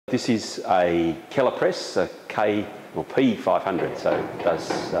This is a Keller press, a K or P500, so it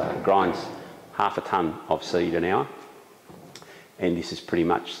does grinds half a tonne of seed an hour, and this is pretty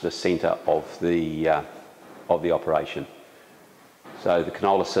much the centre of the operation. So the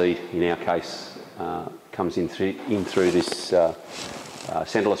canola seed, in our case, comes in through this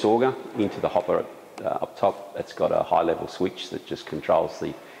centreless auger into the hopper up top. It's got a high-level switch that just controls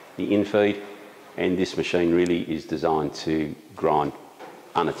the infeed, and this machine really is designed to grind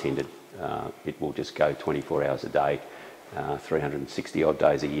unattended. It will just go 24 hours a day, 360 odd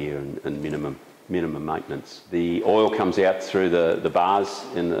days a year, and minimum maintenance. The oil comes out through the bars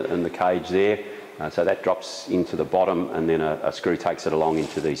in the cage there, so that drops into the bottom, and then a screw takes it along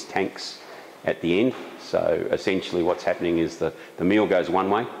into these tanks at the end. So essentially what's happening is the meal goes one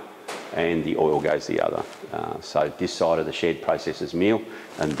way and the oil goes the other. So this side of the shed processes meal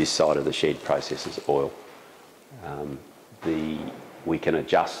and this side of the shed processes oil. We can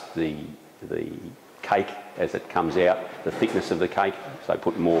adjust the cake as it comes out, the thickness of the cake, so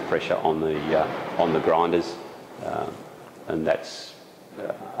put more pressure on the grinders, and that's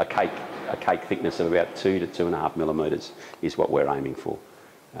a cake thickness of about 2 to 2.5 millimetres is what we're aiming for.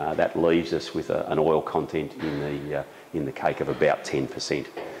 That leaves us with an oil content in the cake of about 10%.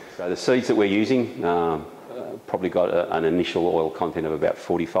 So the seeds that we're using probably got an initial oil content of about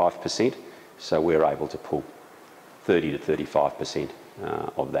 45%, so we're able to pull 30 to 35%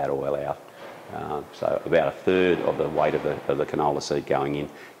 of that oil out. So about a third of the weight of the canola seed going in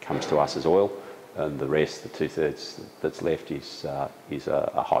comes to us as oil, and the rest, the 2/3 that's left, is a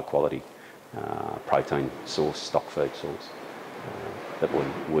high quality protein source, stock feed source that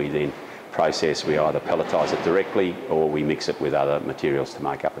we then process. We either pelletise it directly or we mix it with other materials to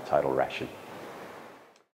make up a total ration.